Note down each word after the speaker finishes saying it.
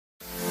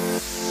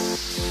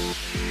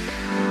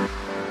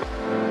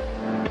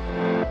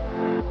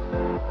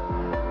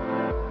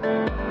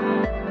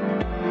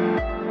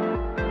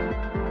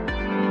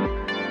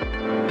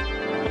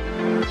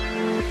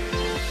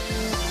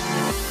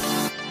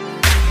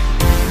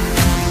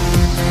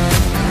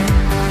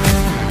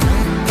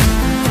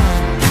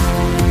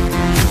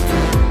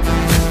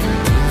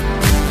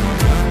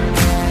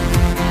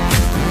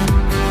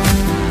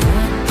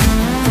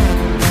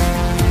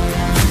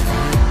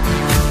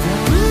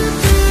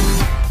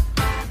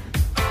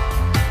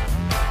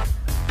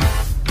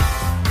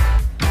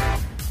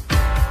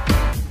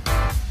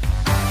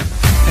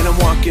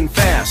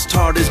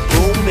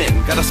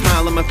Got a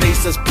smile on my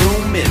face that's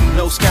blooming.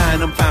 No sky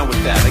and I'm fine with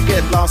that. I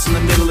get lost in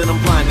the middle and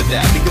I'm blind to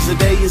that. Because the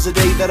day is a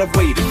day that I've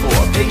waited for.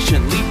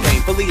 Patiently,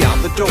 painfully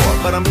out the door.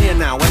 But I'm here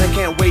now and I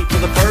can't wait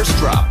for the first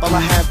drop. All I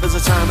have is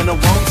a time and I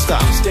won't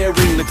stop.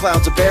 Staring, the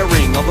clouds are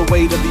bearing all the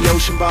weight of the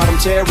ocean bottom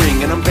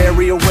tearing. And I'm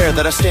very aware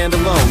that I stand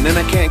alone and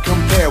I can't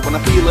compare when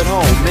I feel at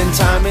home. In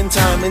time, in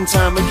time, in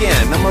time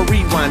again, I'ma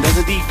rewind as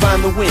I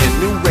define the wind.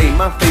 New ray,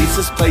 my face,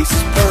 this place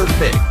is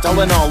perfect.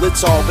 All in all, it's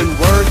all been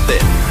worth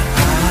it.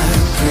 I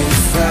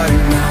prefer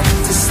not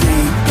to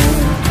sleep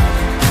in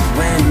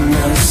when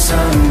the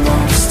sun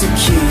wants to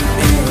keep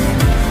in.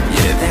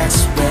 Yeah,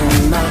 that's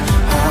when my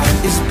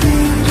heart is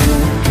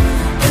beating.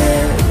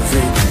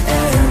 Every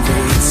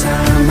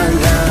time I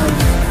love.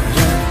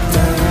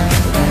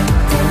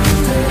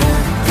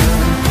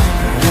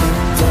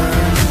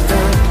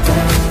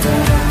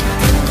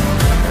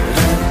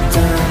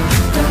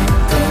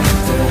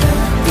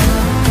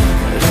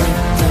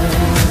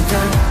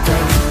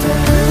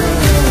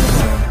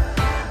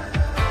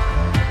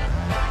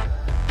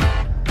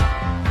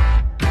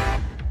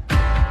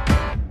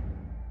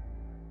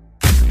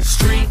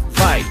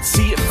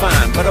 See it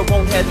fine, but I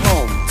won't head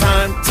home.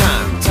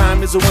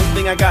 Time is the one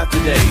thing I got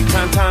today.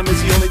 Time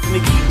is the only thing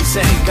to keep me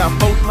sane. Got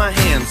both my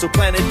hands so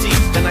planted deep.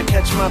 Then I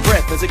catch my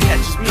breath as it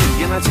catches me.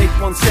 And I take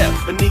one step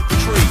beneath the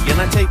tree. And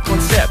I take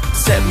one step to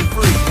set me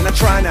free. And I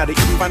try now to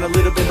even find a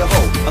little bit of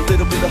hope. A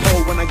little bit of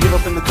hope when I give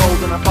up in the cold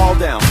and I fall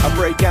down. I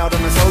break out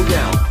and I slow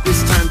down.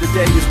 This time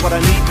today is what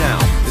I need now.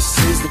 This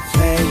is the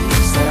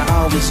place that I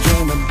always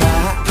dream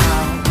about.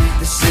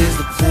 This is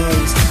the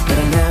place that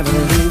I never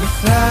leave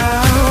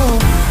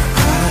without.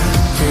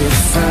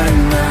 Prefer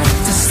not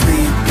to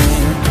sleep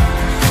in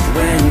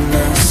when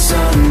the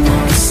sun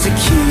wants to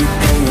keep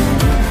in.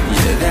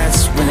 Yeah,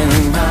 that's when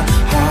my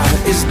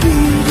heart is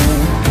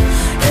beating.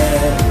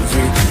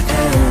 Every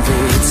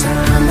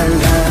time I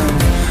love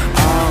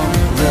all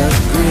the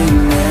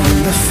green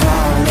and the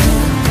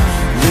falling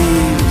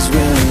leaves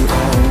will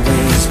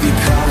always be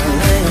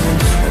calling.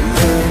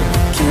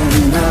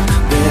 Looking up,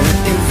 we're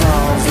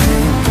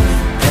evolving.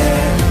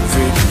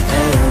 Every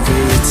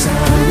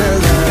time I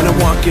love. And I'm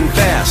walking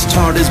fast,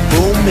 heart is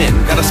booming.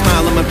 Got a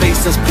smile on my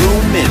face that's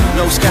blooming.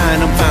 No sky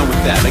and I'm fine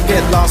with that. I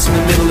get lost in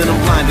the middle and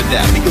I'm blind to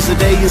that. Because the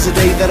day is a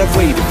day that I've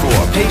waited for.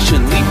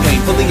 Patiently,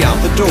 painfully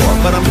out the door.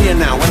 But I'm here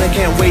now and I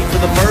can't wait for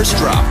the first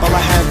drop. All I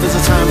have is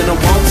a time and I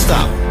won't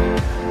stop.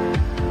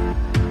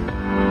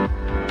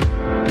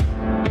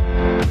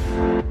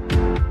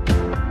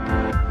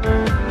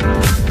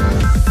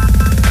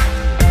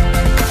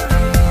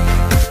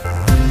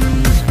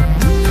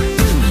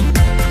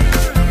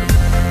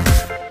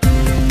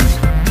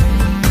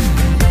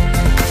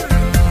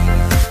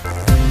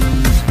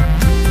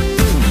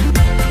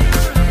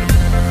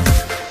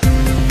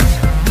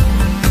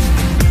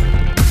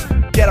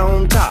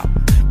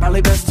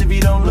 Best if you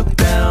don't look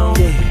down.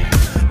 Yeah,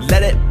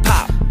 let it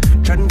pop.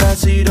 Treading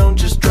fast so you don't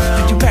just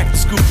drown. Did you pack the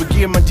scuba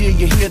gear, my dear?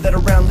 You hear that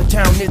around the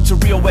town? It's a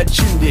real wet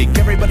shindig.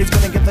 Everybody's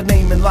gonna get the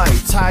name in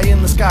lights. High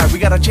in the sky, we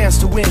got a chance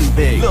to win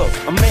big. Look,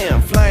 a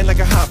man flying like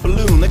a hot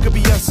balloon. That could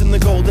be us in the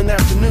golden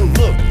afternoon.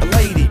 Look, a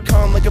lady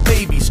calm like a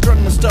baby,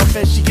 strutting the stuff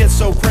as she gets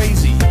so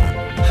crazy.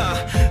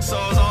 So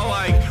I was all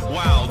like,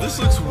 wow, this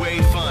looks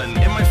way fun.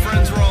 And my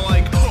friends were all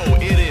like, oh,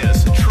 it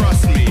is,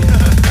 trust me.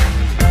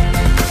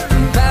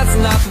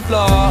 Bouncing off the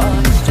floor,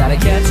 try to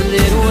catch a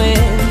little wind,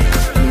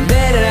 and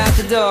made it out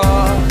the door.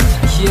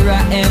 Here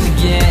I am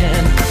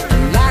again,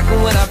 and like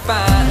when I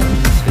find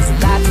there's a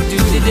lot to do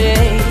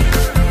today.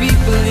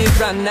 People live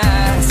right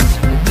nice,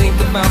 and think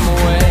about my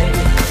way.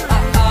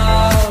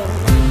 Uh-oh,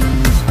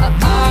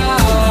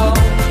 uh-oh,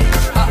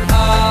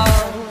 uh-oh,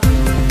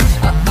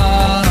 uh-oh.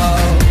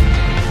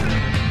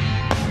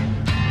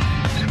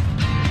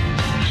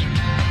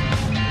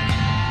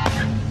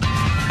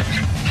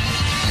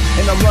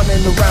 And I'm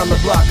running around the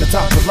block, I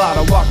talk a lot,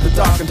 I walk the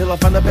dock until I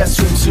find the best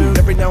swimsuit.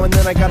 Every now and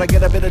then I gotta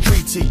get a bit of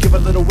treatsy, give a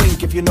little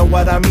wink if you know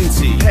what I mean.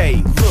 See,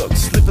 hey, look,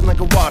 slipping like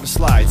a water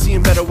slide,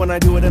 seeing better when I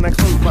do it and I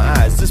close my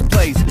eyes. This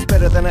place is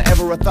better than I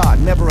ever thought,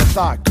 never a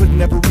thought, could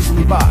never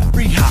easily buy.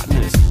 Free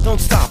hotness, don't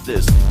stop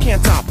this,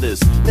 can't top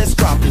this. Let's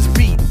drop this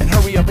beat and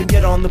hurry up and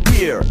get on the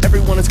pier.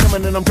 Everyone is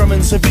coming and I'm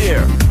drumming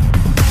severe.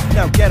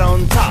 Now get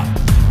on top,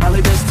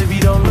 probably best if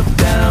you don't look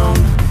down.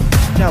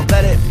 Now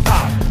let it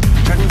pop.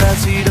 Treading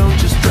fast so you don't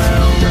just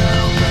drown.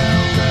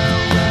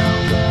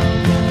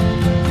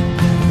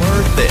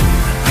 Worth it.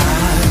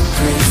 I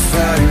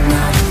prefer